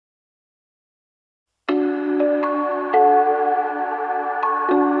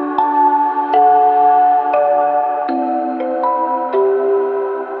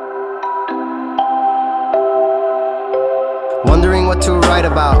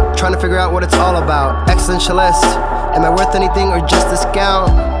write about. Trying to figure out what it's all about. Existentialist. Am I worth anything or just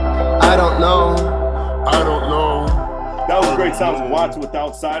discount? I don't know. I don't know. That was a great sounds of Watts with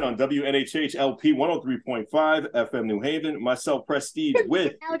Outside on WNHH LP 103.5 FM New Haven. Myself, Prestige,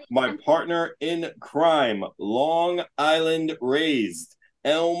 with my partner in crime, Long Island raised,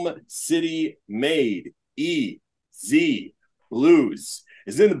 Elm City made, EZ BlueZ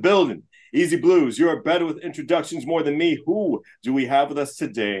is in the building. Easy Blues, you're better with introductions more than me. Who do we have with us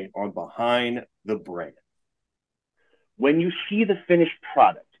today on Behind the Brand? When you see the finished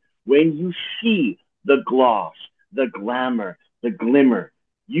product, when you see the gloss, the glamour, the glimmer,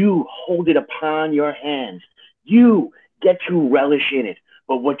 you hold it upon your hands. You get to relish in it.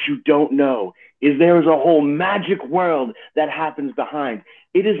 But what you don't know is there is a whole magic world that happens behind.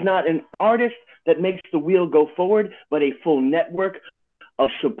 It is not an artist that makes the wheel go forward, but a full network of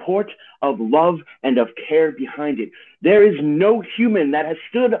support, of love, and of care behind it. There is no human that has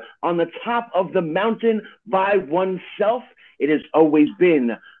stood on the top of the mountain by oneself. It has always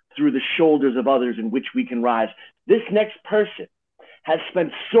been through the shoulders of others in which we can rise. This next person has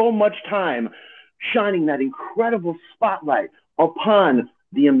spent so much time shining that incredible spotlight upon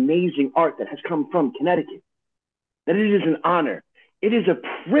the amazing art that has come from Connecticut, that it is an honor. It is a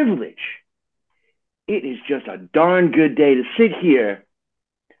privilege. It is just a darn good day to sit here,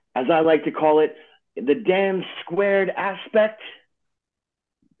 as I like to call it, the damn squared aspect.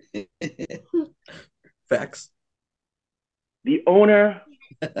 Facts. The owner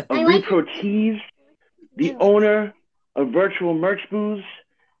of Repro Tees, the owner of Virtual Merch Booths,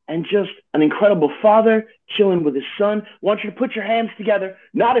 and just an incredible father chilling with his son. I want you to put your hands together,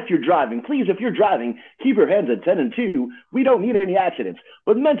 not if you're driving. Please, if you're driving, keep your hands at 10 and 2. We don't need any accidents.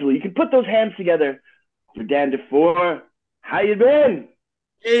 But mentally, you can put those hands together for Dan Dufour. How you been?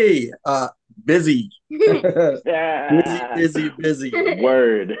 Hey, busy. busy.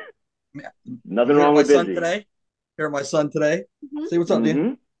 Word. Nothing wrong with busy. Today. Here my son today. Say what's up,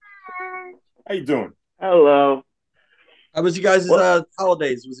 dude. How you doing? Hello. How was you guys'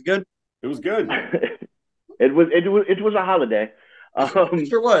 holidays? Was it good? It was good. It was a holiday. It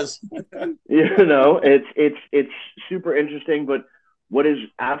sure was. You know, it's super interesting. But what is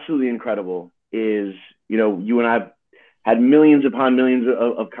absolutely incredible is, you know, you and I have had millions upon millions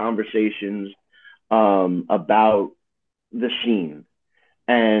of conversations about the scene,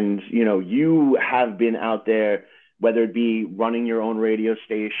 and you know, you have been out there, whether it be running your own radio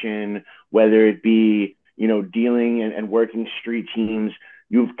station, whether it be, you know, dealing and working street teams.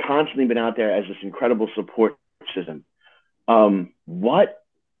 You've constantly been out there as this incredible support system. Why?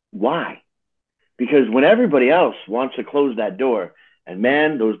 Because when everybody else wants to close that door, and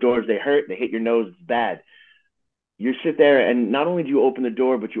man, those doors, they hurt, they hit your nose, it's bad. You sit there and not only do you open the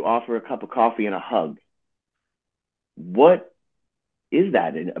door, but you offer a cup of coffee and a hug. What is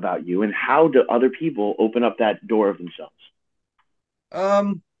that about you, and how do other people open up that door of themselves?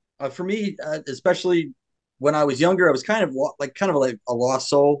 For me, especially when I was younger, I was kind of like a lost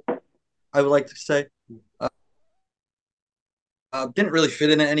soul, I would like to say. Didn't really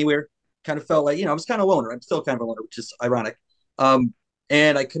fit in it anywhere. Kind of felt like, you know, I was kind of a loner. I'm still kind of a loner, which is ironic. And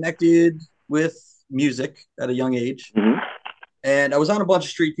I connected with music at a young age, and I was on a bunch of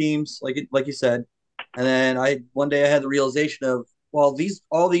street teams, like you said. And then one day I had the realization of, well,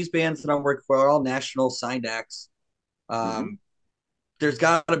 all these bands that I'm working for are all national signed acts. There's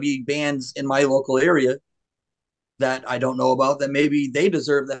got to be bands in my local area that I don't know about that maybe they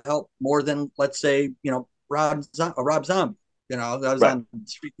deserve the help more than, let's say, you know, Rob Zombie. You know, I was on the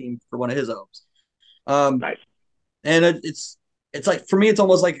street team for one of his albums. Nice. And it's like, for me, it's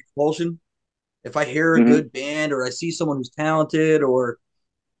almost like a compulsion. If I hear a good band, or I see someone who's talented, or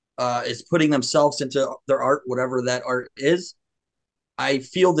is putting themselves into their art, whatever that art is, I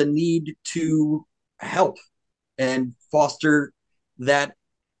feel the need to help and foster that,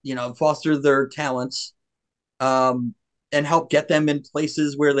 you know, foster their talents, and help get them in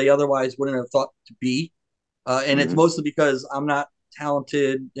places where they otherwise wouldn't have thought to be. And it's mostly because I'm not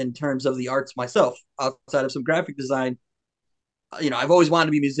talented in terms of the arts myself, outside of some graphic design. You know, I've always wanted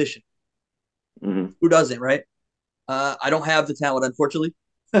to be a musician. Who doesn't, right? I don't have the talent, unfortunately,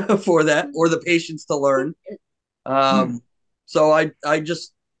 for that, or the patience to learn. So I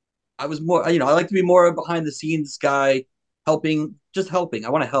was more, you know, I like to be more a behind the scenes guy, helping. I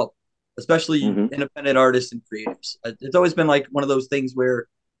want to help, especially independent artists and creatives. It's always been like one of those things where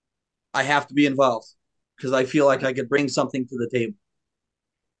I have to be involved because I feel like I could bring something to the table,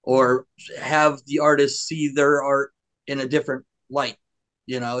 or have the artists see their art in a different light.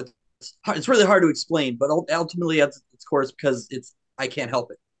 You know, it's really hard to explain, but ultimately, it's course, because I can't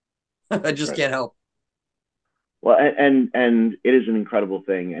help it. I just can't help. Well, and it is an incredible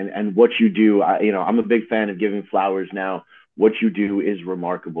thing, and what you do, I'm a big fan of giving flowers now. What you do is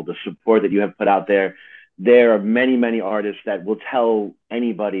remarkable. The support that you have put out there. There are many artists that will tell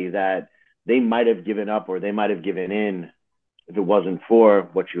anybody that they might have given up or they might have given in if it wasn't for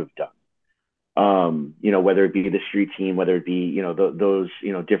what you have done. Whether it be the street team, whether it be, those,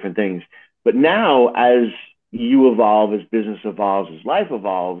 different things. But now, as you evolve, as business evolves, as life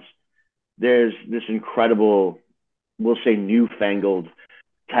evolves, there's this incredible, we'll say, newfangled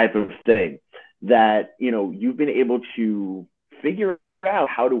type of thing that, you've been able to figure out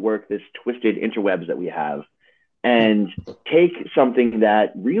how to work this twisted interwebs that we have and take something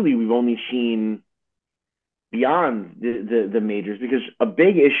that really we've only seen beyond the majors, because a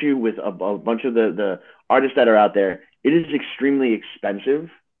big issue with a bunch of the artists that are out there, it is extremely expensive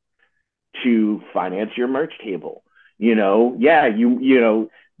to finance your merch table.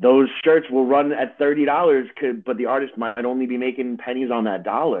 Those shirts will run at $30, but the artist might only be making pennies on that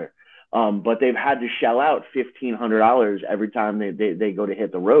dollar. But they've had to shell out $1,500 every time they go to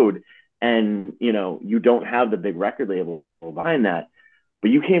hit the road, and you don't have the big record label behind that. But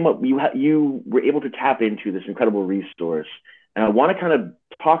you were able to tap into this incredible resource. And I want to kind of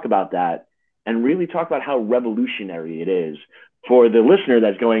talk about that and really talk about how revolutionary it is for the listener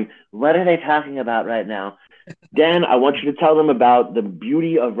that's going, what are they talking about right now? Dan, I want you to tell them about the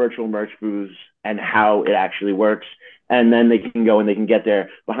beauty of virtual merch booths and how it actually works. And then they can go and they can get their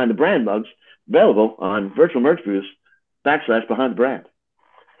Behind the Brand mugs available on virtual merch booths /Behind the Brand.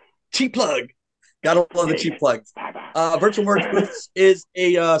 Cheap plug. Gotta love the cheap plugs. Virtual Merch Booths is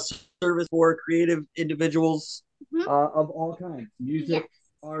a service for creative individuals of all kinds. Music,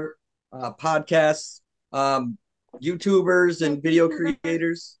 art, podcasts, YouTubers, and video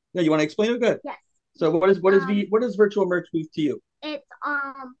creators. Yeah, you want to explain it? Good. Yes. So what is Virtual Merch Booth to you? It's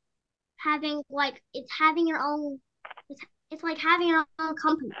having your own. It's like having your own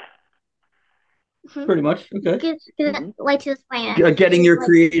company. Pretty much. Okay. Like to explain it. Getting your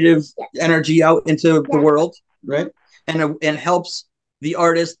creative energy out into the world, right? And helps the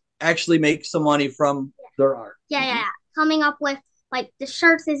artist actually make some money from their art. Yeah. Coming up with the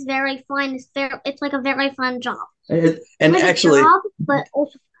shirts is very fun. It's like a very fun job. And actually, but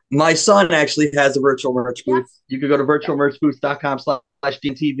also my son actually has a virtual merch booth. You could go to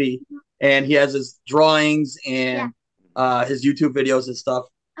virtualmerchbooth.com/DNTV, and he has his drawings and his YouTube videos and stuff.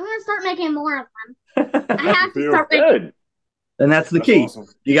 I'm gonna start making more of them. I have to start making. And that's the key. Awesome.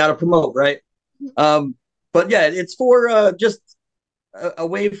 You got to promote, right? But yeah, it's for just a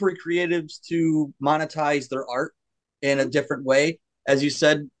way for creatives to monetize their art in a different way. As you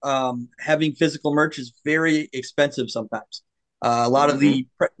said, having physical merch is very expensive sometimes. A lot of the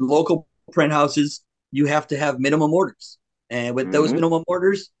local print houses, you have to have minimum orders. And with those minimum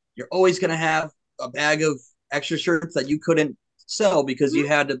orders, you're always going to have a bag of extra shirts that you couldn't sell because you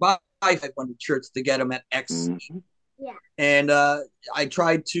had to buy 500 shirts to get them at X. Yeah. And I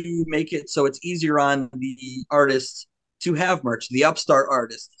tried to make it so it's easier on the artists to have merch, the upstart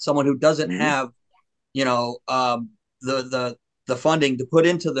artist, someone who doesn't have, the funding to put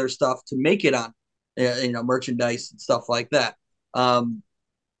into their stuff to make it on, merchandise and stuff like that. And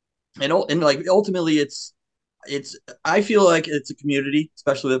ultimately it's I feel like it's a community,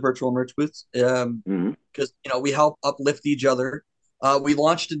 especially the virtual merch booths, because we help uplift each other. We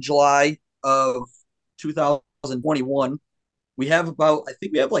launched in July of 2021. We have I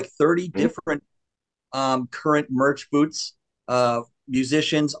think we have 30 different current merch booths,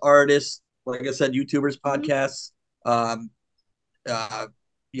 musicians, artists, like I said, YouTubers, podcasts,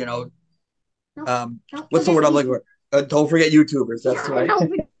 what's the word I'm looking for? Don't forget YouTubers. That's right. No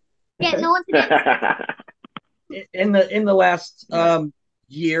one forgets. In the last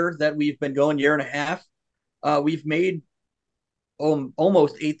year that we've been going, year and a half, we've made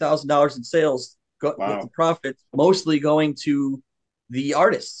almost $8,000 in sales with the profits, mostly going to the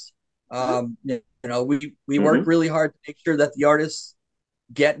artists. We work really hard to make sure that the artists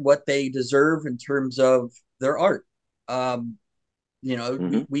get what they deserve in terms of their art.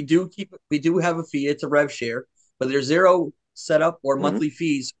 We do have a fee. It's a rev share, but there's zero setup or monthly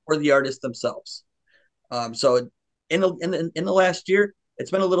fees for the artists themselves. So in the last year, it's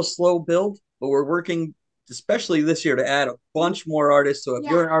been a little slow build, but we're working, especially this year, to add a bunch more artists. So if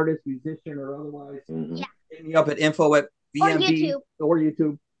you're an artist, musician, or otherwise, hit me up at info@vmb or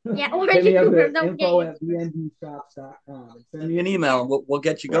YouTube. Yeah, or hit me up YouTube. at info@vmbshops.com. Send me an email, and we'll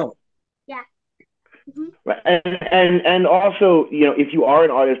get you going. Yeah. Right. And also, if you are an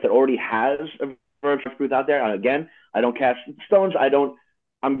artist that already has a virtual booth out there, again, I don't cast stones.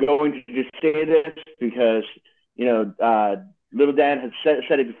 I'm going to just say this because, Little Dan has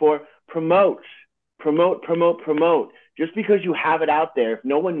said it before. Promote Promote. Just because you have it out there, if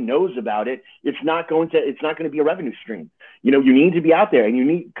no one knows about it, it's not going to be a revenue stream. You need to be out there,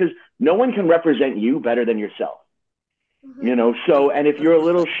 and because no one can represent you better than yourself. So, and if you're a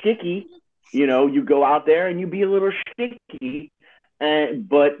little sticky, you go out there and you be a little sticky,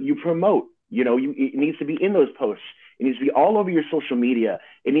 but you promote. It needs to be in those posts. It needs to be all over your social media.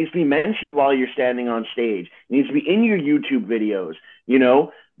 It needs to be mentioned while you're standing on stage. It needs to be in your YouTube videos.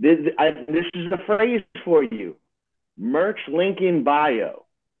 This is a phrase for you. Merch link in bio.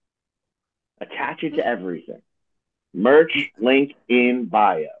 Attach it to everything. Merch link in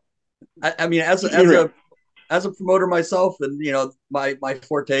bio. I mean, as a promoter myself, and my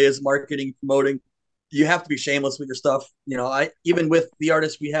forte is marketing, promoting. You have to be shameless with your stuff. Even with the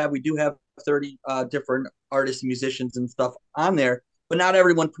artists we do have 30 different artists and musicians and stuff on there, but not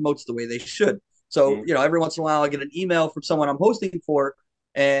everyone promotes the way they should. So, every once in a while I get an email from someone I'm hosting for,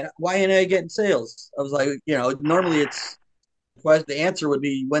 and why ain't I getting sales? I was like, normally the answer would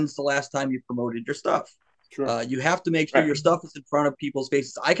be, when's the last time you promoted your stuff? Sure. You have to make sure your stuff is in front of people's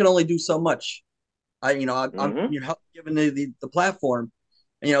faces. I can only do so much. I'm given the platform.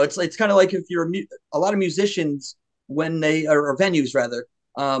 It's kind of like if you're a lot of musicians, when they or venues rather,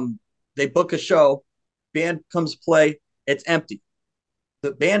 they book a show, band comes play, it's empty.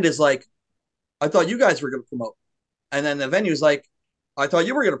 The band is like, I thought you guys were going to promote, and then the venue is like, I thought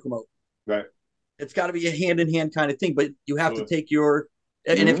you were going to promote. Right. It's got to be a hand-in-hand kind of thing, but you have to take your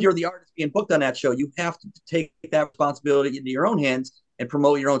and if you're the artist being booked on that show, you have to take that responsibility into your own hands and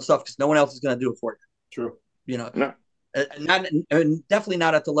promote your own stuff, because no one else is going to do it for you. True. No. And definitely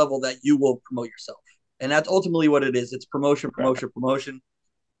not at the level that you will promote yourself. And that's ultimately what it is. It's promotion.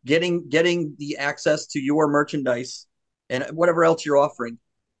 Getting the access to your merchandise and whatever else you're offering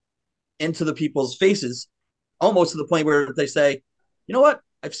into the people's faces, almost to the point where they say, you know what?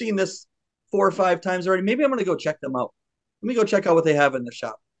 I've seen this 4 or 5 times already. Maybe I'm going to go check them out. Let me go check out what they have in the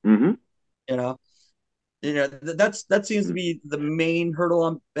shop. Mm-hmm. That seems to be the main hurdle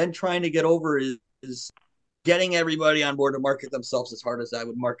I've been trying to get over is getting everybody on board to market themselves as hard as I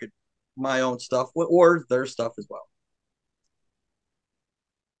would market my own stuff or their stuff as well.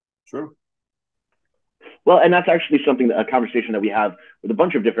 True. Well, and that's actually a conversation that we have with a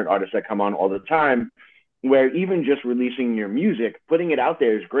bunch of different artists that come on all the time, where even just releasing your music, putting it out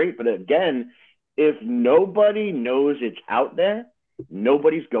there is great. But again, if nobody knows it's out there,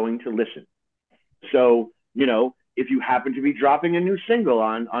 nobody's going to listen. So, if you happen to be dropping a new single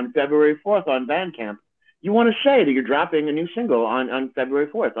on February 4th on Bandcamp, you want to say that you're dropping a new single on February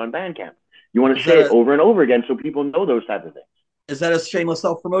 4th on Bandcamp. You want to say it over and over again so people know those type of things. Is that a shameless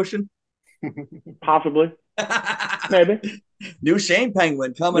self-promotion? Possibly. Maybe. New Shane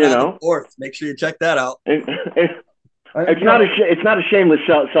Penguin coming out the 4th. Make sure you check that out. It's not a shameless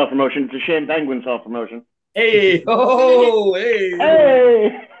self-promotion. It's a Shane Penguin self-promotion. Hey. Oh, hey.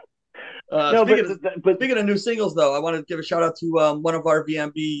 Hey. Speaking of new singles, though, I want to give a shout out to one of our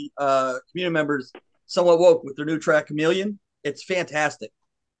VMB community members, Somewhat Woke, with their new track Chameleon. It's fantastic.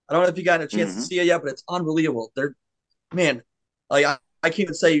 I don't know if you got a chance to see it yet, but it's unbelievable. I can't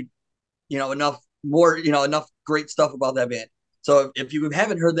even say enough great stuff about that band. So if you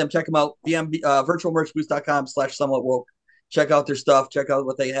haven't heard them, check them out. VMB virtualmerchboost.com/somewhat-woke. Check out their stuff. Check out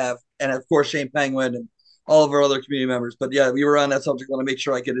what they have, and of course Shane Penguin and all of our other community members. But yeah, we were on that subject. I want to make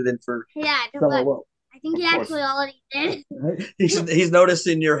sure I get it in for Somewhat Woke. I think he actually already did. He's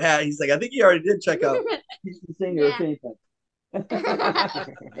noticing your hat. He's like, I think he already did check out. He's the singer of Shane Penguin.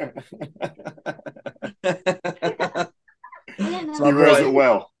 He wears it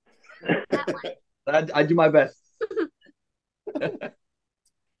well. I do my best.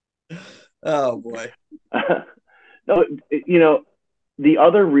 Oh boy. No, the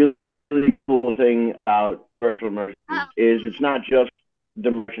other really cool thing about virtual merch is it's not just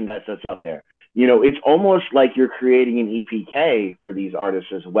the merchandise that's out there. It's almost like you're creating an EPK for these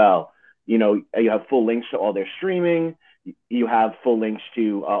artists as well. You have full links to all their streaming. You have full links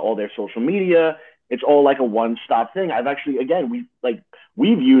to all their social media. It's all like a one-stop thing. I've actually, again,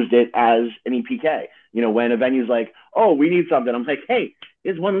 we've used it as an EPK. When a venue's like, oh, we need something, I'm like, hey,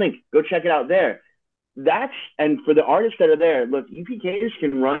 here's one link. Go check it out there. And for the artists that are there, look, EPKs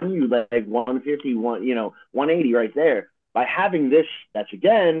can run you like 150, 180 right there. By having this, that's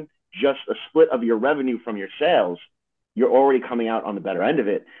again just a split of your revenue from your sales. You're already coming out on the better end of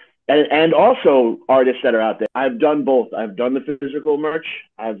it. And also artists that are out there. I've done both. I've done the physical merch.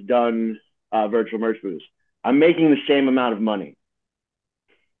 I've done virtual merch booths. I'm making the same amount of money.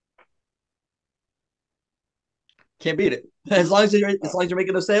 Can't beat it. As long as you're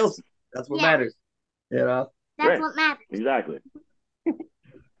making the sales, that's what matters. That's what matters. Exactly.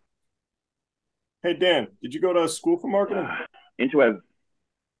 Hey, Dan, did you go to school for marketing? Into a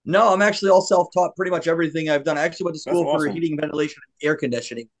No, I'm actually all self-taught. Pretty much everything I've done. I actually went to That's school for awesome. heating, ventilation, and air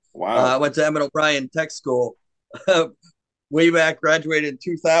conditioning. I Wow. went to Emmett O'Brien Tech School way back. Graduated in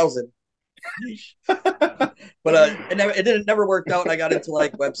 2000. But it never worked out. And I got into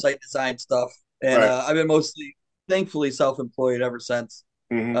like website design stuff, and Right. I've been mostly, thankfully, self-employed ever since.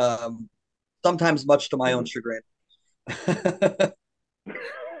 hmm Um, Sometimes much to my own chagrin.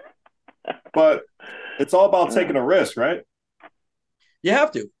 But it's all about taking a risk, right? You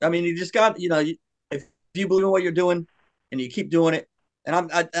have to. I mean, you just got, if you believe in what you're doing and you keep doing it,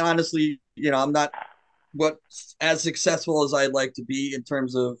 and and honestly, I'm not what as successful as I'd like to be in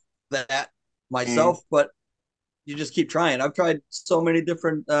terms of that hmm myself, but you just keep trying. I've tried so many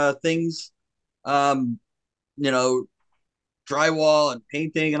different things, um, you know, drywall and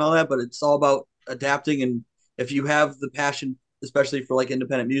painting and all that, but it's all about adapting. And if you have the passion, especially for like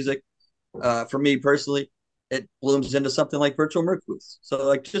independent music, for me personally, it blooms into something like virtual merch booths. So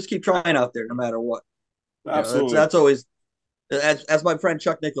like, just keep trying out there, no matter what. That's Absolutely. that's always, as my friend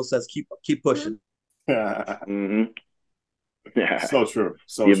Chuck Nichols says, keep pushing. mm-hmm. So true. the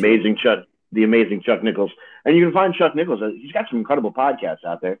So true. amazing Chuck, the amazing Chuck Nichols. And you can find Chuck Nichols. He's got some incredible podcasts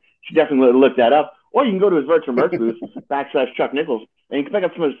out there. You should definitely look that up. Or you can go to his virtual merch booth / Chuck Nichols, and you can pick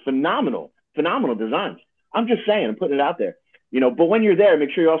up some of his phenomenal designs. I'm just saying, I'm putting it out there. But when you're there,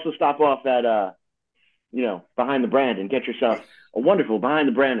 make sure you also stop off at Behind the Brand and get yourself a wonderful Behind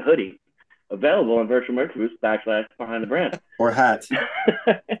the Brand hoodie available on virtual merch booth / Behind the Brand. Or hat.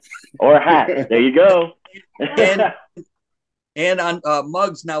 Or a hat. There you go. and on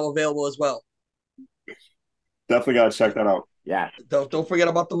mugs now available as well. Definitely got to check that out. Yes. Don't forget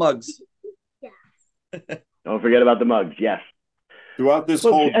about the mugs. Don't forget about the mugs. Yes. Throughout this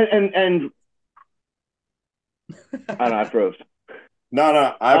Look, whole and I don't know, I froze.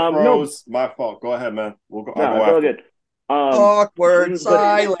 No, I No, froze. My fault. Go ahead, man. I'll no, go it's all after. good. Awkward but-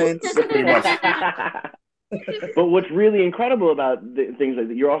 silence. Pretty much. But what's really incredible about things like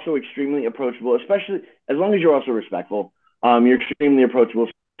that, you're also extremely approachable, especially as long as you're also respectful. You're extremely approachable.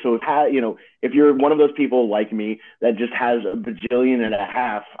 So if you're one of those people like me that just has a bajillion and a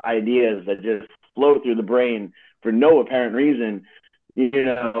half ideas that just float through the brain for no apparent reason,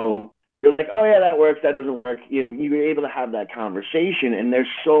 you're like, oh yeah, that works, that doesn't work. You're able to have that conversation, and there's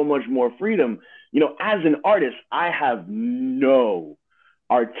so much more freedom. As an artist, I have no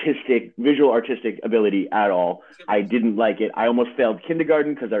visual artistic ability at all. I didn't like it. I almost failed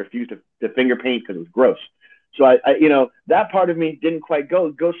kindergarten because I refused to finger paint because it was gross. So I that part of me didn't quite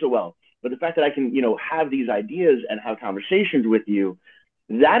go so well. But the fact that I can, have these ideas and have conversations with you,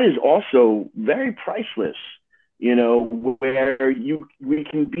 that is also very priceless. Where we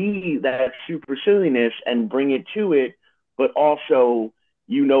can be that super silliness and bring it to it, but also,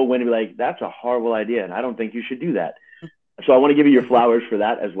 when to be like, that's a horrible idea, and I don't think you should do that. So I want to give you your flowers for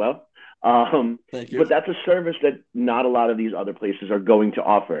that as well. Thank you. But that's a service that not a lot of these other places are going to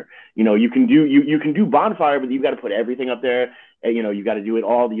offer. You can do Bonfire, but you got to put everything up there. And, you got to do it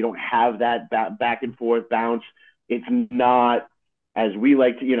all. You don't have that back and forth bounce. It's not as we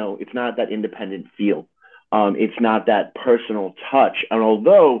like to. It's not that independent feel. It's not that personal touch. And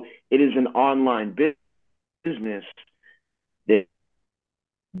although it is an online business, there's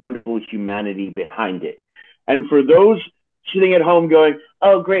wonderful humanity behind it. And for those sitting at home going,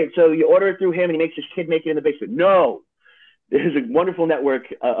 oh, great, so you order it through him and he makes his kid make it in the basement. No, there's a wonderful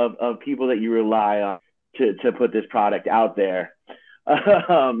network of people that you rely on to put this product out there.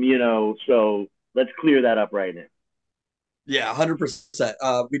 So let's clear that up right now. Yeah,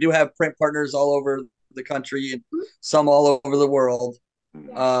 100%. We do have print partners all over the country and some all over the world.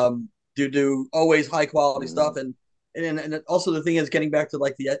 Do always high quality stuff, and also the thing is getting back to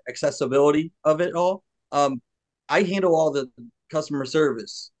like the accessibility of it all. I handle all the customer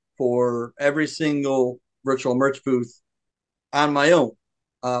service for every single virtual merch booth on my own.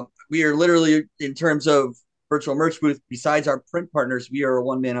 We are literally, in terms of virtual merch booth, besides our print partners, we are a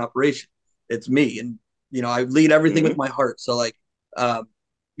one-man operation. It's me, and I lead everything with my heart. So like,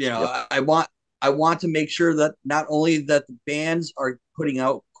 yep. I want to make sure that not only that the bands are putting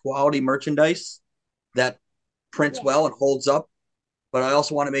out quality merchandise that prints well and holds up, but I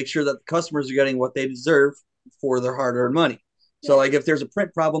also want to make sure that the customers are getting what they deserve for their hard-earned money. So like if there's a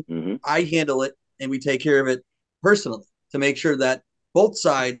print problem, I handle it and we take care of it personally to make sure that both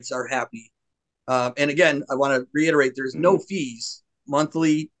sides are happy. And again, I want to reiterate, there's no fees,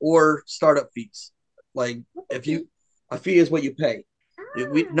 monthly or startup fees. Like a fee is what you pay.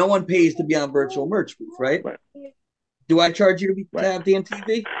 No one pays to be on virtual merch booth, right? Do I charge you to have Dan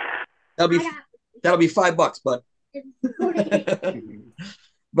TV? That'll be $5, but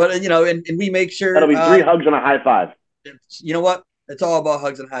But and we make sure that'll be 3 hugs and a high five. You know what? It's all about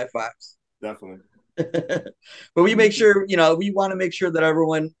hugs and high fives. Definitely. But we make sure, we want to make sure that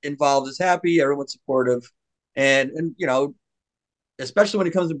everyone involved is happy, everyone's supportive, and especially when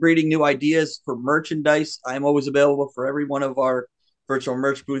it comes to breeding new ideas for merchandise. I'm always available for every one of our virtual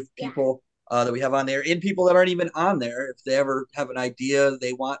merch booth people that we have on there, and people that aren't even on there. If they ever have an idea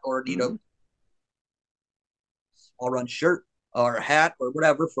they want or need a small run shirt or a hat or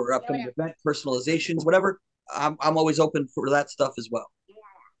whatever for upcoming event personalizations, whatever, I'm always open for that stuff as well.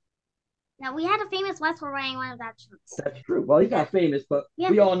 Now, we had a famous wrestler wearing one of that shirts. That's true. Well, he's not famous, but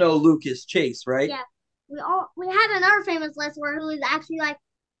we all know Lucas Chase, right? Yeah. We had another famous wrestler who was actually like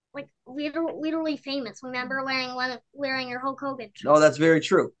literally famous. Remember wearing your Hulk Hogan shirt? No, that's very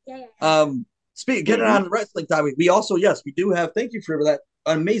true. Yeah. Getting on the wrestling topic, we also, we do have. Thank you for that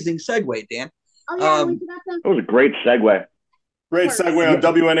amazing segue, Dan. Oh yeah, we forgot that was a great segue. Great segue on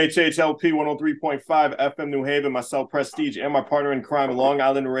WNHH LP 103.5 FM New Haven. Myself, Prestige, and my partner in crime, Long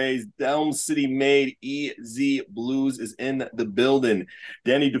Island raised, Elm City made, EZ BlueZ is in the building.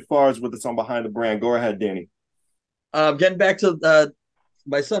 Danny Dufour is with us on Behind the Brand. Go ahead, Danny. Getting back to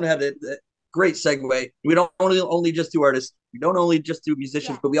my son had a great segue. We don't only just do artists. We don't only just do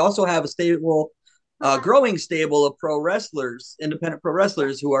musicians, but we also have a stable, growing stable of pro wrestlers, independent pro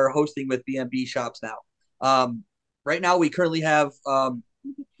wrestlers who are hosting with BMB shops now. Right now, we currently have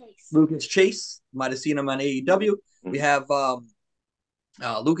Lucas Chase. You might have seen him on AEW. We have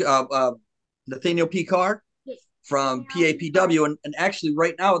Nathaniel P. Carr from PAPW. And actually,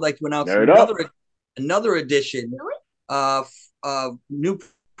 right now, I'd like to announce another edition of new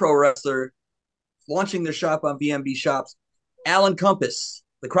pro wrestler launching their shop on BMB Shops. Alan Compass,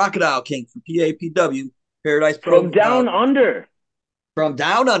 the Crocodile King from PAPW, Paradise Pro. From Down Under. From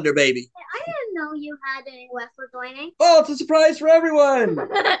Down Under, baby. I didn't know you had any wrestler joining. Oh, it's a surprise for everyone.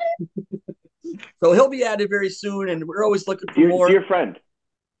 So he'll be added very soon, and we're always looking for more. Dear friend.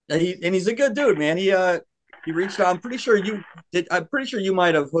 And he's a good dude, man. He reached out. I'm pretty sure you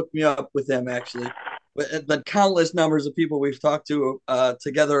might have hooked me up with him, actually. But the countless numbers of people we've talked to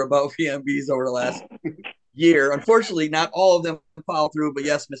together about VMBs over the last year. Unfortunately, not all of them follow through, but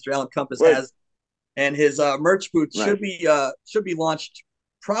yes, Mr. Alan Compass has. And his merch booth should be launched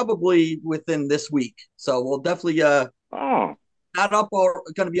probably within this week. So we'll definitely not up or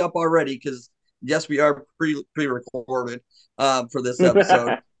going to be up already because yes, we are pre-recorded for this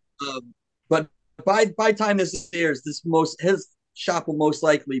episode. But by time this airs, his shop will most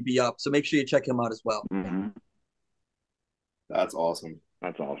likely be up. So make sure you check him out as well. Mm-hmm. That's awesome.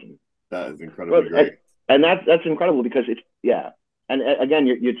 That's awesome. That is incredibly great. And that's incredible because and again,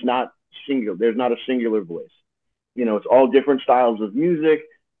 it's not singular. There's not a singular voice. It's all different styles of music.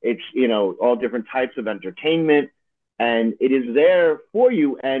 It's, all different types of entertainment, and it is there for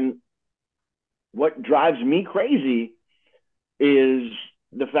you. And what drives me crazy is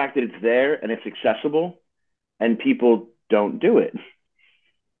the fact that it's there and it's accessible and people don't do it.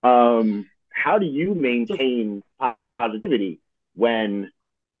 How do you maintain positivity when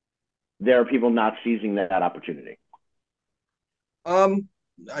there are people not seizing that opportunity?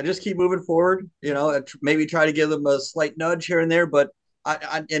 I just keep moving forward, maybe try to give them a slight nudge here and there. But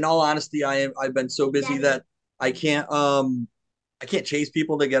I in all honesty, I've been so busy that I can't chase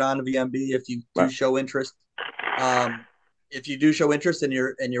people to get on to VMB. If you do show interest, if you do show interest and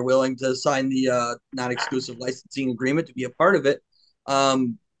you're willing to sign the non-exclusive licensing agreement to be a part of it,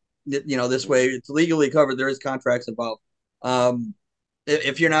 this way it's legally covered. There is contracts involved.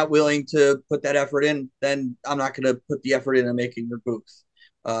 If you're not willing to put that effort in, then I'm not going to put the effort in making your booth.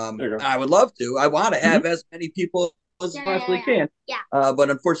 I would love to. I want to have as many people as I possibly can. Yeah. But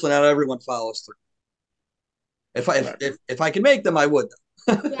unfortunately, not everyone follows through. If I can make them, I would.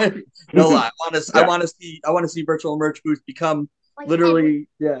 No lie. I want to see virtual merch booths become literally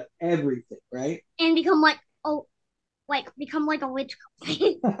everything, right? And become like a rich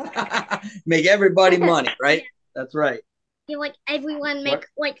company. Make everybody money, right? That's right. Like everyone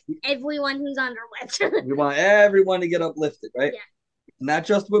everyone who's under rich. We want everyone to get uplifted, right? Yeah. Not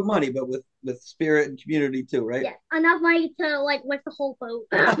just with money, but with spirit and community too, right? Yeah, enough money to lift the whole boat.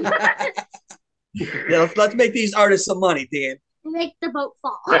 Let's make these artists some money, Dan. Make the boat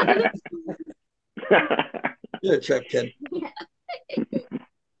fall. You're a trip kid. Yeah.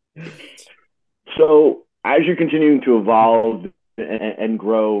 So, as you're continuing to evolve and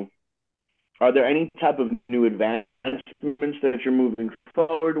grow, are there any type of new advancements that you're moving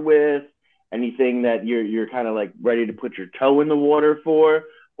forward with? Anything that you're kind of like ready to put your toe in the water for?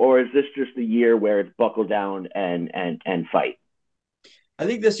 Or is this just a year where it's buckle down and fight? I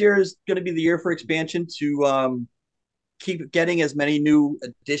think this year is going to be the year for expansion to keep getting as many new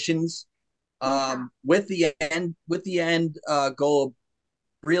additions. With the end goal of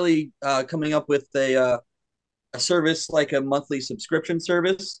really coming up with a service like a monthly subscription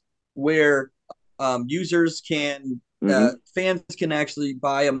service where users can fans can actually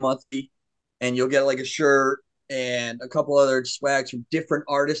buy a monthly, and you'll get like a shirt and a couple other swags from different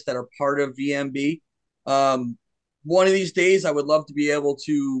artists that are part of VMB. One of these days, I would love to be able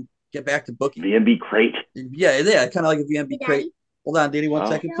to get back to booking. VMB crate. Yeah, kind of like a VMB crate. Hold on, Danny, 1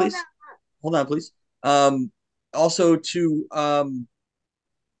 second, please. Hold on, please. Also to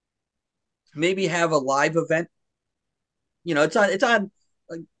maybe have a live event. It's on.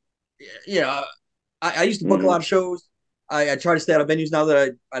 I used to book a lot of shows. I try to stay out of venues now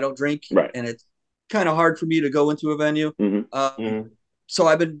that I don't drink, and it's kind of hard for me to go into a venue. So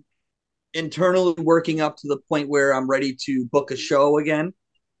I've been internally working up to the point where I'm ready to book a show again.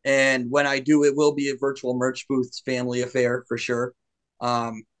 And when I do, it will be a virtual merch booths family affair for sure.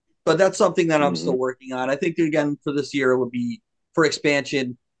 But that's something that I'm still working on. I think, again, for this year, it would be for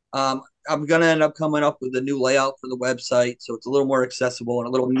expansion. I'm going to end up coming up with a new layout for the website, so it's a little more accessible and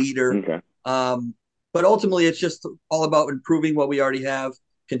a little neater. But ultimately, it's just all about improving what we already have,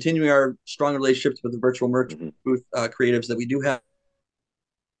 continuing our strong relationships with the virtual merch booth creatives that we do have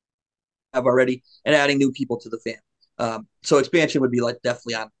already, and adding new people to the fan. So expansion would be like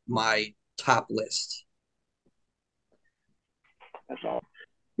definitely on my top list. That's all.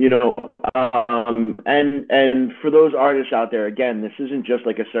 And for those artists out there, again, this isn't just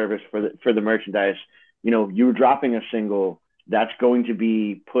like a service for the merchandise. You're dropping a single that's going to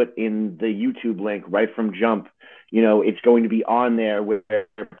be put in the YouTube link right from jump. It's going to be on there where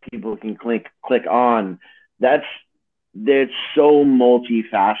people can click on. That's so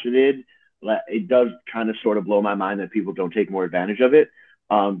multifaceted. It does kind of sort of blow my mind that people don't take more advantage of it,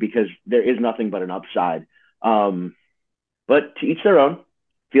 because there is nothing but an upside. But to each their own.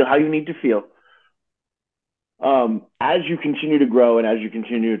 Feel how you need to feel. As you continue to grow and as you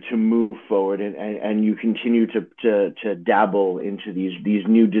continue to move forward and you continue to dabble into these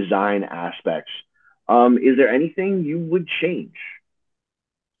new design aspects, is there anything you would change?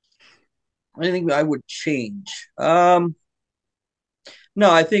 Anything I would change? No,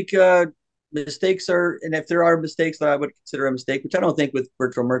 I think mistakes are, and if there are mistakes that I would consider a mistake, which I don't think with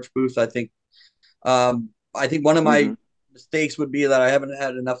virtual merch booths, I think one of my mistakes would be that I haven't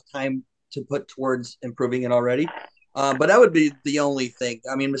had enough time to put towards improving it already. But that would be the only thing.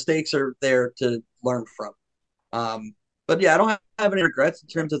 I mean, mistakes are there to learn from. But yeah, I don't have any regrets in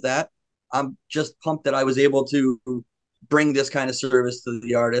terms of that. I'm just pumped that I was able to bring this kind of service to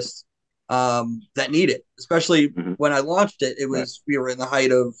the artists that need it, especially when I launched it. It was, we were in the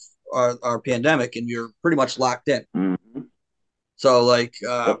height of our pandemic and we were pretty much locked in. So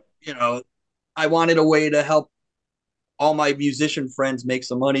I wanted a way to help all my musician friends make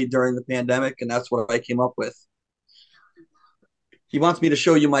some money during the pandemic, and that's what I came up with. He wants me to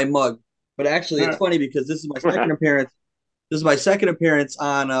show you my mug, but actually it's funny because this is my second appearance. This is my second appearance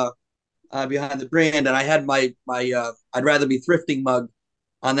on Behind the Brand, and I had my I'd rather be thrifting mug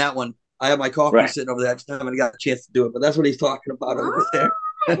on that one. I have my coffee sitting over there. I just haven't got a chance to do it, but that's what he's talking about over there.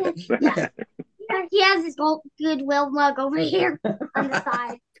 He has his Goodwill mug over here on the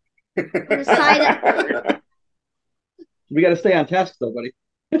side. On the side. We got to stay on task, though, buddy.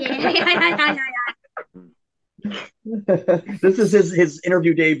 Yeah. This is his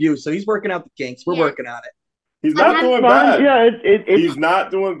interview debut, so he's working out the kinks. We're working on it. He's not doing bad. Yeah, he's not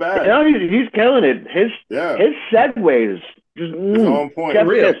doing bad. He's killing it. His segues just on point.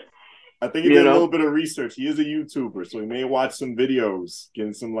 Real. I think he did a little bit of research. He is a YouTuber, so he may watch some videos,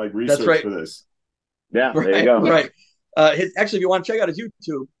 getting some research for this. Yeah, there you go. Right. Actually, if you want to check out his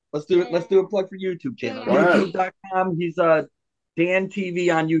YouTube, let's do a plug for YouTube channel. YouTube.com. He's Dan TV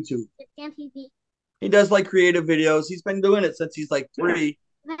on YouTube. Dan TV. He does creative videos. He's been doing it since he's 3.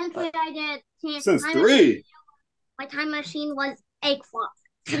 Eventually, I did. Since 3. My time machine was egg flop.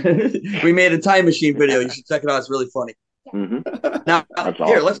 We made a time machine video. You should check it out. It's really funny. Now,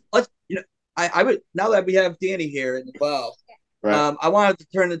 here, let's I would, now that we have Danny here and involved, I wanted to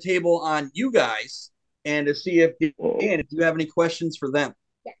turn the table on you guys and to see if if you have any questions for them.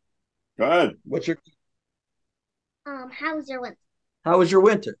 Yeah. Go ahead. What's your how was your winter? How was your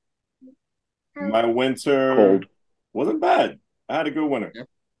winter? My winter wasn't bad. I had a good winter. Yeah.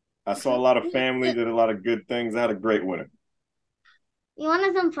 I saw a lot of family, did a lot of good things. I had a great winter. You want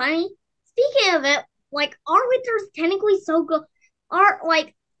to something funny? Speaking of it, our winter's technically so good. Our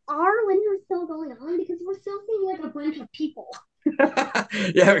winter's still going on because we're still seeing a bunch of people.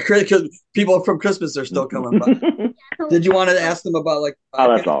 Yeah, because people from Christmas are still coming by. Did you want to ask them about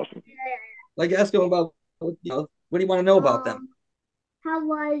oh, that's awesome. Ask them about What do you want to know about them? How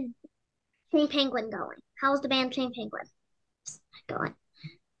was Chain Penguin going? How's the band Chain Penguin going?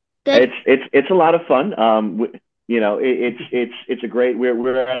 Good. It's a lot of fun. It's a great.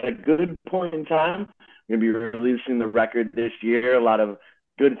 We're at a good point in time. We're gonna be releasing the record this year. A lot of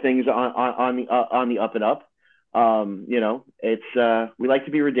good things on the up and up. We like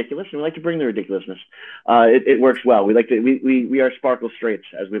to be ridiculous and we like to bring the ridiculousness. It works well. We are Sparkle Straights,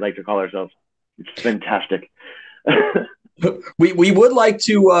 as we like to call ourselves. It's fantastic. We would like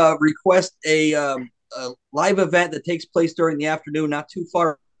to request a live event that takes place during the afternoon, not too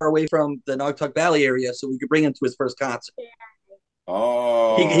far away from the Naugatuck Valley area, so we could bring him to his first concert.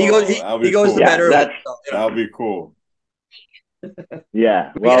 Oh, he goes to bed early. That'll be cool.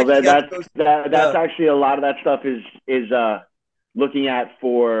 Yeah, well, that's actually a lot of that stuff is looking at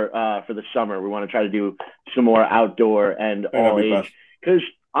for the summer. We want to try to do some more outdoor and all age, because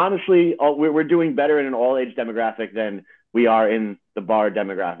honestly, we're doing better in an all age demographic than we are in the bar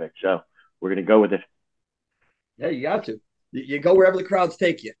demographic. So we're gonna go with it. Yeah, you got to. You go wherever the crowds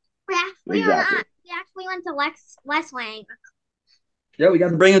take you. We actually went to wrestling. Yeah, we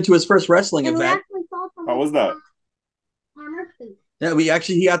got to bring him to his first wrestling event. How was that? Yeah, he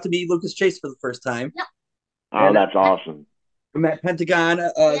got to meet Lucas Chase for the first time. Yep. Oh, that's awesome. We met Pentagon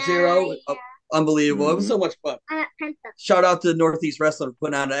Zero. Yeah. Unbelievable. It was so much fun. Shout out to Northeast Wrestling for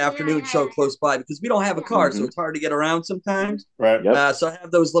putting on an afternoon show close by, because we don't have a car, so it's hard to get around sometimes. Right. Yep. So I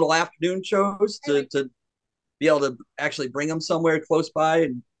have those little afternoon shows to be able to actually bring them somewhere close by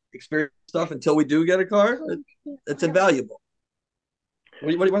and experience stuff until we do get a car. It's invaluable. What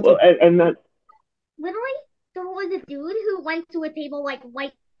do you want to say? And that literally, there was a dude who went to a table like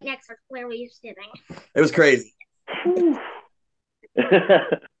right next to where we were sitting. It was crazy.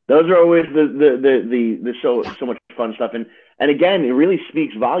 Those are always the so much fun stuff, and again, it really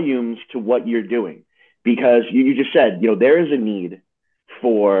speaks volumes to what you're doing, because you just said, there is a need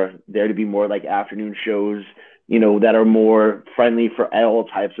for there to be more like afternoon shows, that are more friendly for all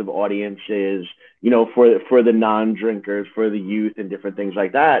types of audiences, for the non-drinkers, for the youth, and different things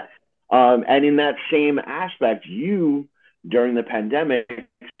like that. And in that same aspect, during the pandemic,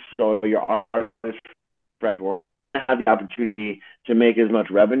 so your artist friend had the opportunity to make as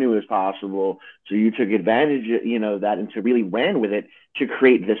much revenue as possible. So you took advantage of, that, and to really ran with it to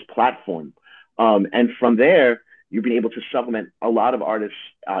create this platform. And from there, you've been able to supplement a lot of artists'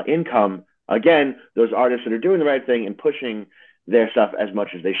 income. Again, those artists that are doing the right thing and pushing their stuff as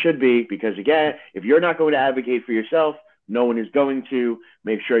much as they should be, because again, if you're not going to advocate for yourself, no one is going to.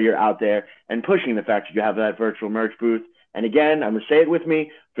 Make sure you're out there and pushing the fact that you have that virtual merch booth. And again, I'm going to say it with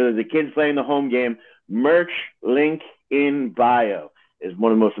me for the kids playing the home game: merch link in bio is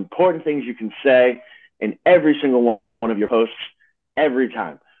one of the most important things you can say in every single one of your posts every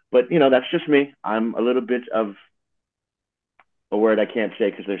time. But, that's just me. I'm a little bit of a word I can't say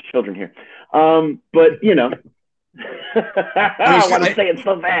because there's children here. But, I want to say it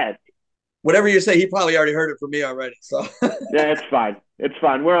so bad. Whatever you say, he probably already heard it from me already. So yeah, it's fine. It's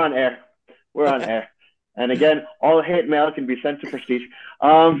fine. We're on air. And again, all hate mail can be sent to Prestige.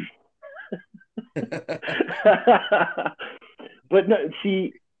 But no,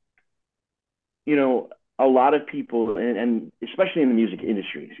 see, a lot of people, and especially in the music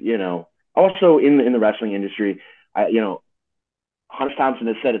industry, also in the wrestling industry, Hunter Thompson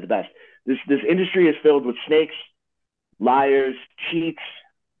has said it the best. This industry is filled with snakes, liars, cheats,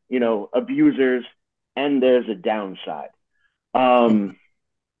 abusers, and there's a downside. How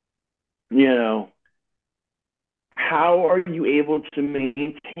are you able to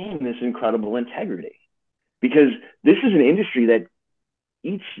maintain this incredible integrity? Because this is an industry that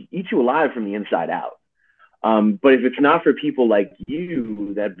eats you alive from the inside out. But if it's not for people like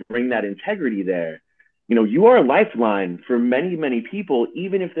you that bring that integrity there, you are a lifeline for many, many people,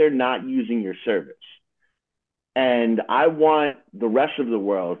 even if they're not using your service. And I want the rest of the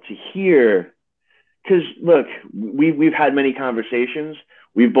world to hear, because look, we've had many conversations.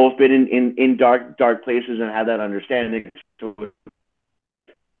 We've both been in dark places and had that understanding.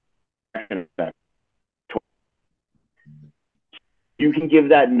 You can give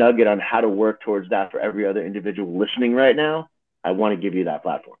that nugget on how to work towards that for every other individual listening right now. I want to give you that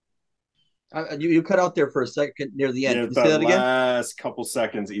platform. You cut out there for a second near the end. Yeah, Can you say that again? Last couple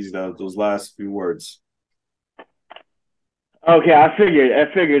seconds, easy those last few words. Okay, I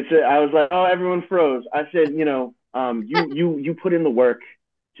figured. So I was like, oh, everyone froze. I said, you put in the work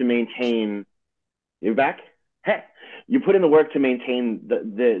to maintain. You're back? Hey, you put in the work to maintain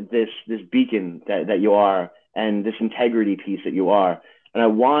this beacon that you are, and this integrity piece that you are. And I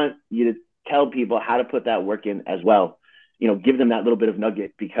want you to tell people how to put that work in as well. give them that little bit of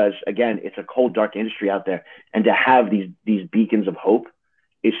nugget, because again, it's a cold, dark industry out there, and to have these beacons of hope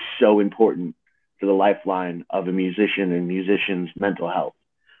is so important to the lifeline of a musician and musicians' mental health.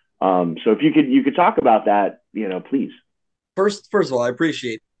 So if you could talk about that, please. First of all, I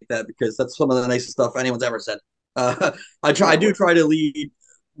appreciate that, because that's some of the nicest stuff anyone's ever said. I do try to lead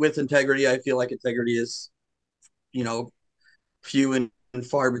with integrity. I feel like integrity is, few and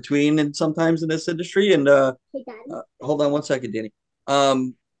far between, and sometimes in this industry. And hold on one second, Danny. A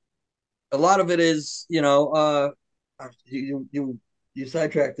lot of it is, you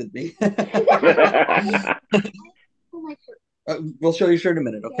sidetracked me. We'll show your shirt in a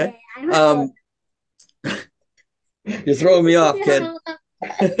minute, okay? You're throwing me off, kid.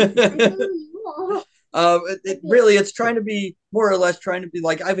 It's trying to be more or less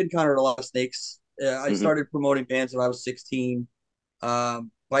like, I've encountered a lot of snakes. I started promoting bands when I was 16. By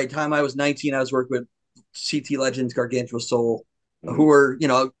the time I was 19, I was working with CT Legends, Gargantua Soul, who were,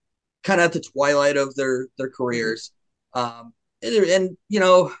 kind of at the twilight of their careers. And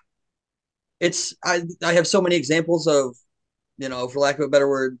I have so many examples of, for lack of a better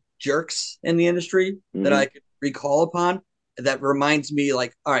word, jerks in the industry that I could recall upon. That reminds me,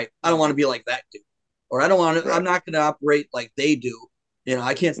 like, all right, I don't want to be like that dude, or I don't want to. Right. I'm not going to operate like they do.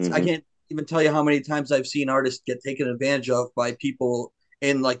 I can't even tell you how many times I've seen artists get taken advantage of by people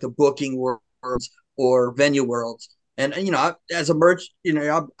in like the booking worlds or venue worlds. And as a merch,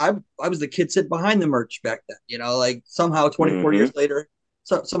 I was the kid sitting behind the merch back then. Like somehow 24 years later,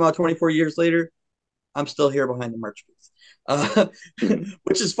 I'm still here behind the merch booth,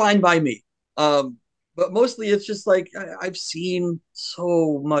 which is fine by me. But mostly it's just like I've seen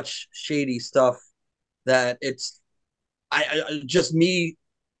so much shady stuff that it's I just me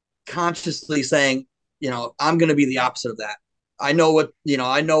consciously saying, I'm going to be the opposite of that. I know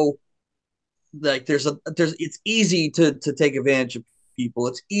like it's easy to take advantage of people.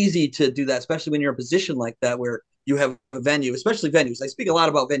 It's easy to do that, especially when you're in a position like that where you have a venue, especially venues. I speak a lot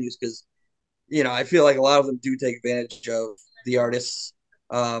about venues because, I feel like a lot of them do take advantage of the artists.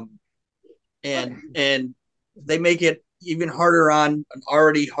 And they make it even harder on an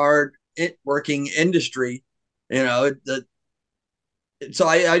already hard working industry, so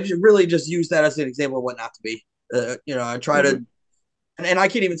I really just use that as an example of what not to be. I try to, and I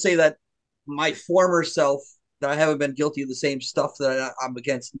can't even say that my former self, that I haven't been guilty of the same stuff that I'm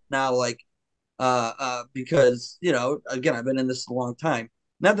against now, like, because, again, I've been in this a long time.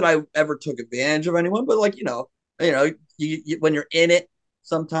 Not that I ever took advantage of anyone, but like, you when you're in it,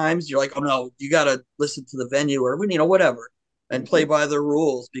 sometimes you're like, oh no, you got to listen to the venue or, whatever, and play by the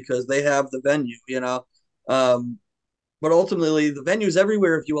rules because they have the venue, but ultimately the venue's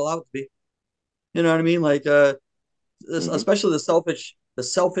everywhere if you allow it to be. You know what I mean? Like, especially the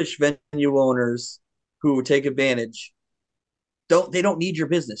selfish venue owners who take advantage. They don't need your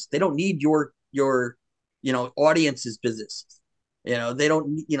business. They don't need your audience's business. They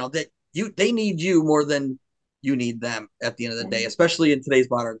don't. They need you more than you need them at the end of the day, especially in today's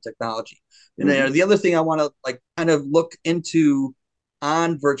modern technology. And the other thing I want to like kind of look into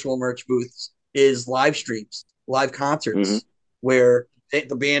on virtual merch booths is live streams, live concerts, where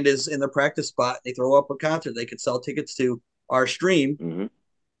the band is in the practice spot. They throw up a concert. They could sell tickets to our stream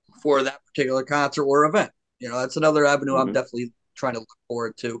for that particular concert or event. That's another avenue I'm definitely trying to look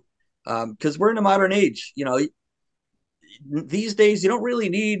forward to, because we're in a modern age. These days you don't really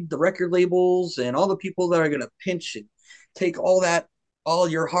need the record labels and all the people that are going to pinch and take all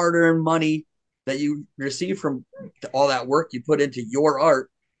your hard-earned money that you receive from all that work you put into your art.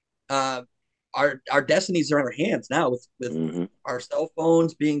 Our destinies are in our hands now with our cell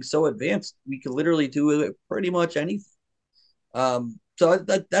phones being so advanced. We can literally do pretty much anything. So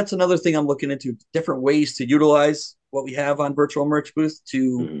that's another thing I'm looking into, different ways to utilize what we have on virtual merch booth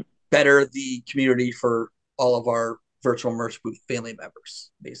to better the community for all of our virtual merch booth family members,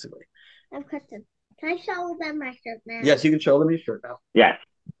 basically. I have a question. Can I show them my shirt now? Yes, you can show them your shirt now. Yes.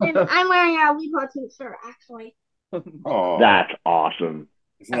 And I'm wearing a Weepo shirt, actually. Oh, that's awesome.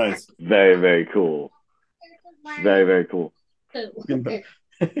 It's nice. Very, very cool. Very, very cool.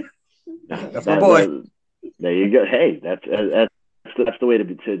 That's my boy. There you go. Hey, that's the way to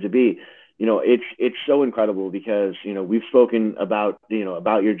be. It's so incredible because we've spoken about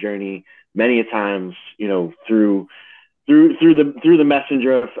about your journey many a times, through the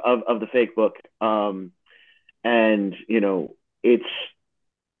messenger of the fake book, and it's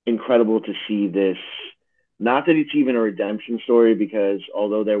incredible to see this. Not that it's even a redemption story, because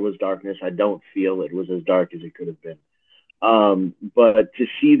although there was darkness, I don't feel it was as dark as it could have been. But to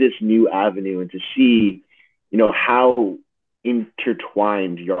see this new avenue and to see, how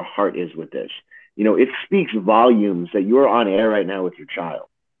intertwined your heart is with this, it speaks volumes that you're on air right now with your child,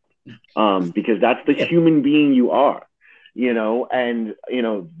 because that's the human being you are, and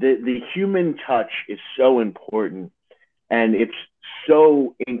the human touch is so important, and it's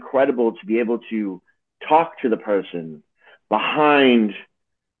so incredible to be able to talk to the person behind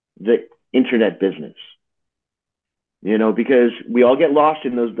the internet business, because we all get lost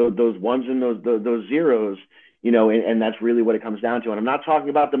in those ones and those zeros, and that's really what it comes down to. And I'm not talking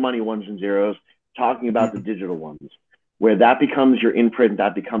about the money ones and zeros, talking about the digital ones, where that becomes your imprint,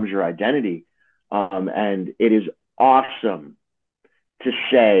 that becomes your identity. And it is awesome to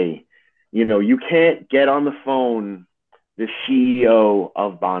say, you can't get on the phone the CEO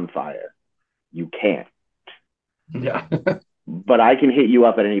of Bonfire. You can't. Yeah. But I can hit you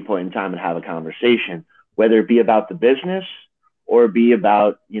up at any point in time and have a conversation, whether it be about the business or be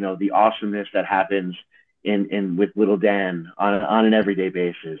about, the awesomeness that happens in with little Dan on an everyday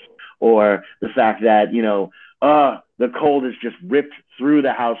basis, or the fact that, the cold has just ripped through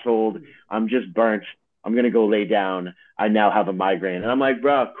the household. I'm just burnt. I'm going to go lay down. I now have a migraine. And I'm like,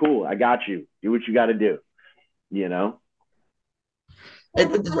 bro, cool. I got you. Do what you got to do,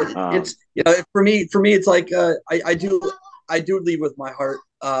 It's for me it's like I do lead with my heart,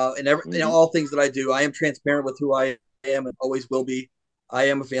 in all things that I do. I am transparent with who I am and always will be. I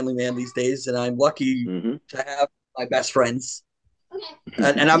am a family man these days, and I'm lucky to have my best friends.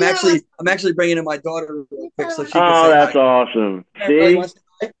 And I'm actually bringing in my daughter real quick so she can say that's hi. Awesome. See?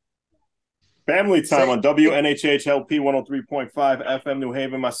 Family time on WNHHLP 103.5 FM New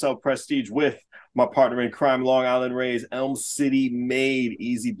Haven. Myself, Prestige, with my partner in crime, Long Island Rays, Elm City made.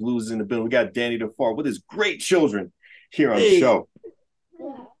 Easy BlueZ in the building. We got Danny Dufour with his great children here on the show.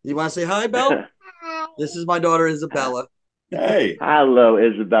 You want to say hi, Belle? This is my daughter, Isabella. Hey. Hello,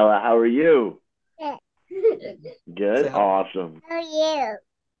 Isabella. How are you? Good. Say hi. Awesome. How are you?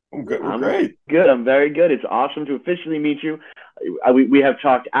 I'm good. I'm Great. Good. I'm very good. It's awesome to officially meet you. We have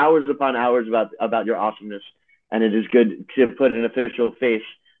talked hours upon hours about your awesomeness, and it is good to put an official face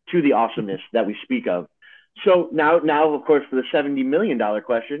to the awesomeness that we speak of. So now, of course, for the $70 million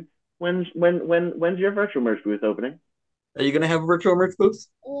question, when's your virtual merch booth opening? Are you gonna have a virtual merch booth?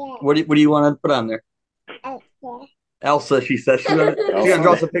 Yeah. What do you want to put on there? Elsa, she says. She's gonna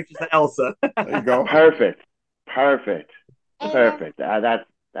draw some pictures of Elsa. There you go. Perfect.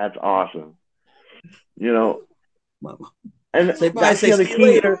 That's awesome. Mama. And Say bye. Say the see you key.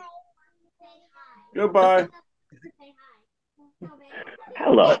 later. Goodbye.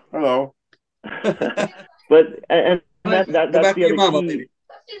 Hello. But and that's the other mama, key, baby.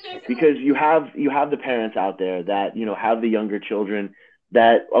 because you have the parents out there that have the younger children,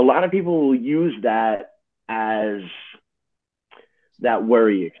 that a lot of people will use that as that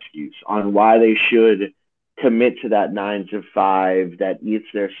worry excuse on why they should commit to that 9 to 5 that eats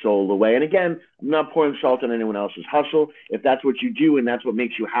their soul away. And again, I'm not pouring salt on anyone else's hustle. If that's what you do and that's what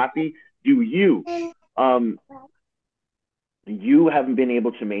makes you happy, do you. You haven't been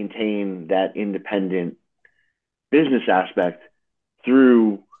able to maintain that independent business aspect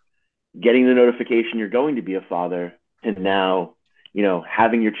through getting the notification you're going to be a father, and now,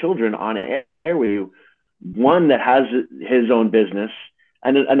 having your children on air with you, one that has his own business,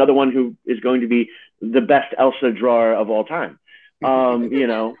 and another one who is going to be the best Elsa drawer of all time. How do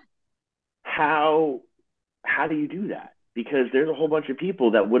you do that? Because there's a whole bunch of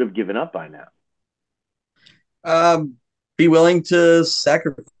people that would have given up by now. Be willing to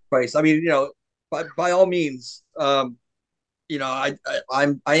sacrifice. I mean, by all means, I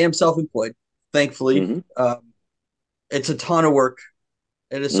am self-employed, thankfully. It's a ton of work.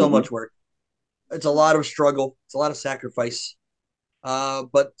 It is so much work. It's a lot of struggle. It's a lot of sacrifice.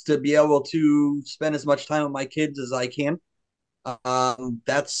 But to be able to spend as much time with my kids as I can,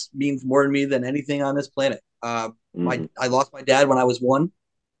 that means more to me than anything on this planet. I lost my dad when I was 1,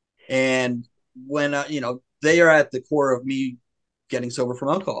 and when they are at the core of me getting sober from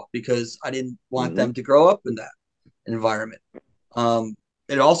alcohol, because I didn't want them to grow up in that environment.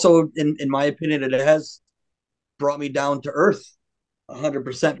 It also, in my opinion, it has brought me down to earth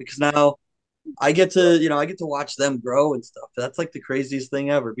 100%, because now I get to watch them grow and stuff. That's like the craziest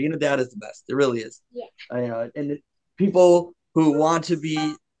thing ever. Being a dad is the best. It really is. Yeah. And people who want to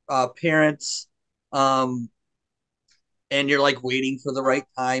be parents, and you're like waiting for the right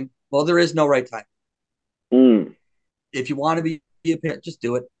time. Well, there is no right time. If you want to be a parent, just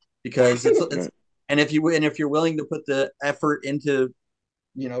do it, because it's and if you're willing to put the effort into,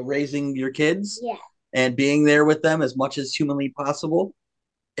 raising your kids and being there with them as much as humanly possible,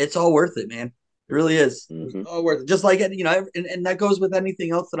 it's all worth it, man. It really is. It's all worth it. Just like, and that goes with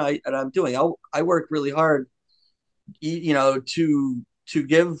anything else that I'm doing. I work really hard, to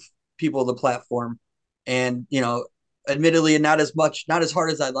give people the platform, and admittedly, not as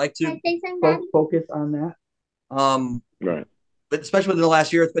hard as I'd like to focus on that. Right. But especially within the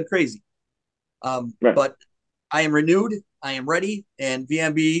last year, it's been crazy. Right. But I am renewed. I am ready, and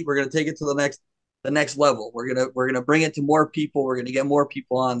VMB, we're gonna take it to the next level. We're gonna bring it to more people. We're gonna get more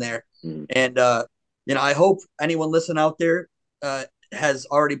people on there, and I hope anyone listening out there has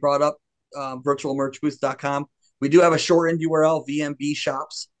already brought up virtualmerchbooth.com. We do have a shortened URL,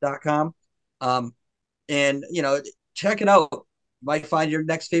 vmbshops.com, and check it out. You might find your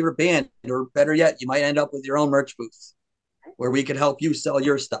next favorite band, or better yet, you might end up with your own merch booth where we can help you sell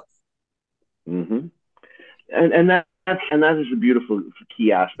your stuff. Mm-hmm. And that is a beautiful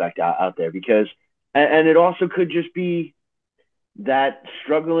key aspect out there, because and it also could just be that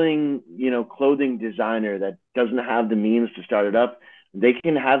struggling clothing designer that doesn't have the means to start it up. They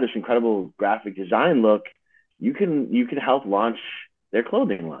can have this incredible graphic design look. You can help launch their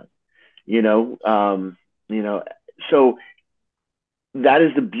clothing line. So that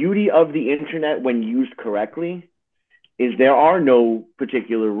is the beauty of the internet when used correctly, is there are no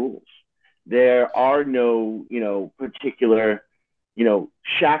particular rules. There are no, particular,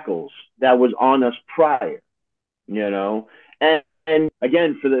 shackles that was on us prior, and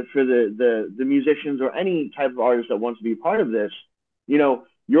again, for the musicians or any type of artist that wants to be part of this,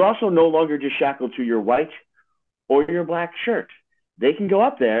 you're also no longer just shackled to your white or your black shirt. They can go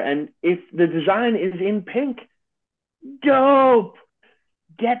up there, and if the design is in pink, dope,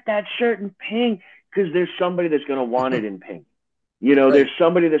 get that shirt in pink, because there's somebody that's going to want it in pink. Right. There's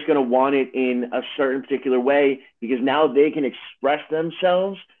somebody that's going to want it in a certain particular way, because now they can express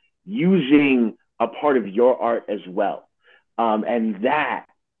themselves using a part of your art as well. And that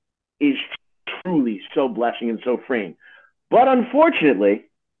is truly so blessing and so freeing. But unfortunately,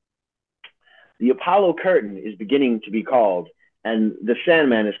 the Apollo curtain is beginning to be called, and the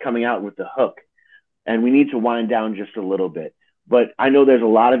Sandman is coming out with the hook. And we need to wind down just a little bit. But I know there's a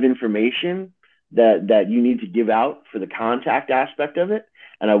lot of information that you need to give out for the contact aspect of it.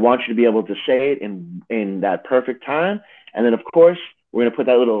 And I want you to be able to say it in that perfect time. And then, of course, we're going to put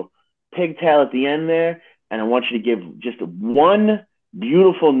that little pigtail at the end there. And I want you to give just one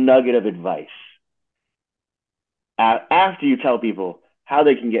beautiful nugget of advice after you tell people how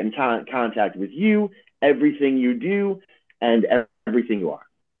they can get in contact with you, everything you do, and everything you are.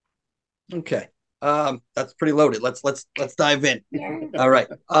 Okay. That's pretty loaded. Let's dive in. All right.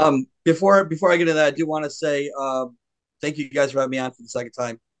 Before I get into that, I do want to say thank you guys for having me on for the second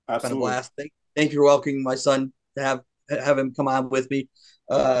time. Absolutely. Been a blast. Thank you for welcoming my son to have him come on with me.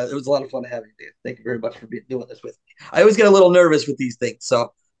 It was a lot of fun to have you, Dave. Thank you very much for doing this with me. I always get a little nervous with these things,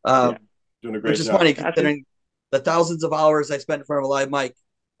 so Doing a great which is job. funny considering the thousands of hours I spent in front of a live mic.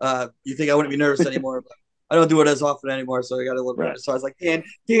 You think I wouldn't be nervous anymore, but I don't do it as often anymore, so I got a little nervous. So I was like, Danny,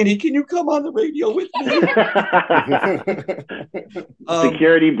 can you come on the radio with me?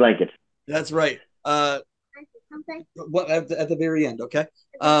 Security blanket. That's right. At the very end, okay?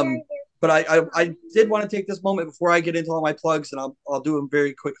 But I did want to take this moment before I get into all my plugs, and I'll do them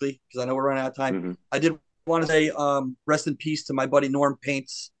very quickly because I know we're running out of time. Mm-hmm. I did want to say rest in peace to my buddy Norm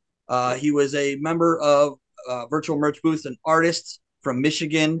Paints. He was a member of Virtual Merch Booth, an artist from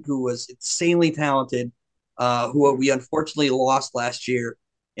Michigan who was insanely talented, who we unfortunately lost last year.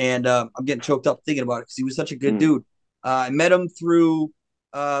 And I'm getting choked up thinking about it because he was such a good dude. I met him through,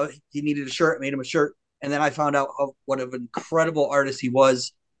 he needed a shirt, made him a shirt. And then I found out what an incredible artist he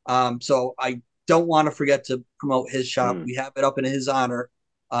was. So I don't want to forget to promote his shop. We have it up in his honor.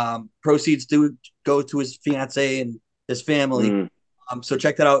 Proceeds do go to his fiance and his family. So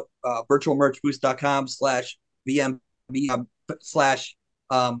check that out,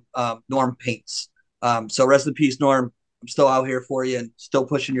 virtualmerchboost.com/VMB/Norm Paints. So rest in peace, Norm. I'm still out here for you and still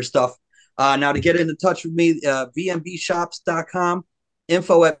pushing your stuff. Now to get in touch with me, vmbshops.com,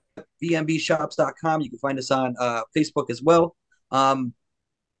 info@vmbshops.com. You can find us on Facebook as well.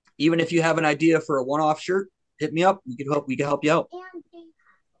 Even if you have an idea for a one-off shirt, hit me up. We can help you out.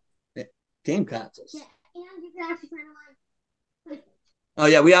 And game consoles. Yeah, and you can actually find a line. Oh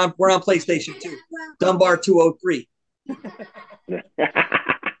yeah, we're on PlayStation 2. Dunbar 203.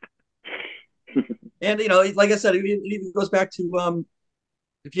 And like I said, it even goes back to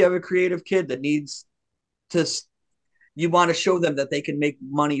if you have a creative kid that needs to, you want to show them that they can make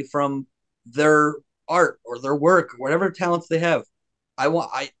money from their art or their work or whatever talents they have.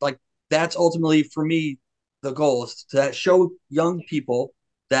 That's ultimately for me the goal is to show young people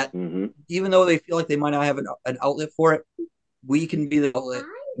that even though they feel like they might not have an outlet for it, we can be the outlet.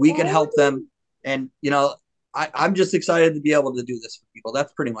 We can help them. And, I'm just excited to be able to do this for people.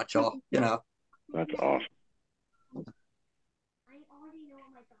 That's pretty much all, That's awesome. I already know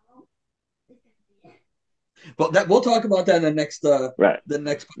what my thoughts Well, that we'll talk about that in the next right. The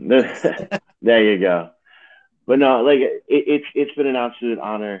next. There you go. But no, like it's been an absolute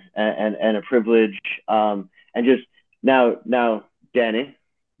honor and a privilege. And just now, Danny,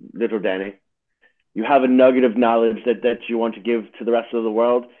 little Danny, you have a nugget of knowledge that you want to give to the rest of the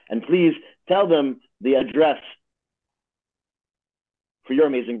world, and please tell them the address for your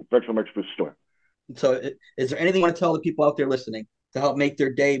amazing virtual merch booth store. So, is there anything you want to tell the people out there listening to help make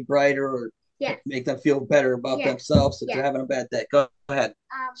their day brighter or make them feel better about themselves if they're having a bad day? Go ahead.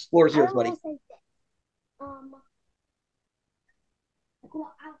 The floor is yours, buddy. Go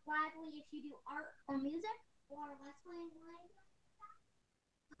out gladly if you do art or music or wrestling.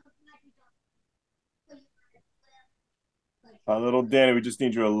 Little Danny, we just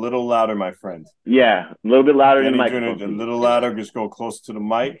need you a little louder, my friend. Yeah, a little bit louder than the Danny, microphone. a little louder. Just go close to the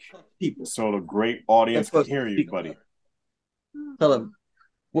mic, so the great audience can hear you, buddy. Tell them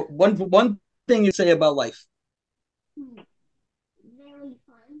one thing you say about life. Very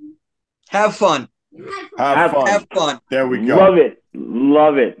fun. Have fun. Have fun. There we go.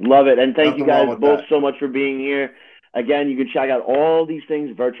 Love it. And thank you guys both so much for being here. Again, you can check out all these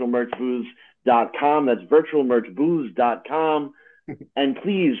things, virtualmerchbooths.com. That's virtualmerchbooths.com. And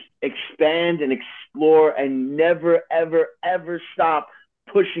please expand and explore and never, ever, ever stop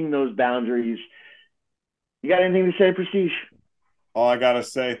pushing those boundaries. You got anything to say, Prestige? All I got to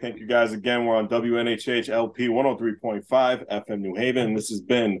say, thank you guys again. We're on WNHH LP 103.5 FM New Haven. This has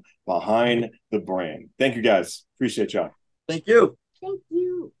been Behind the Brand. Thank you guys. Appreciate y'all. Thank you. Thank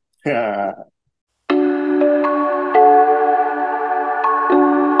you.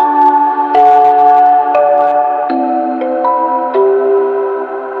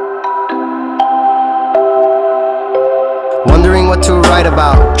 Wondering what to write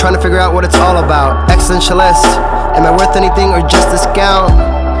about, trying to figure out what it's all about. Existentialist, am I worth anything or just discount?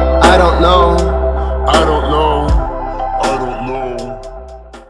 I don't know.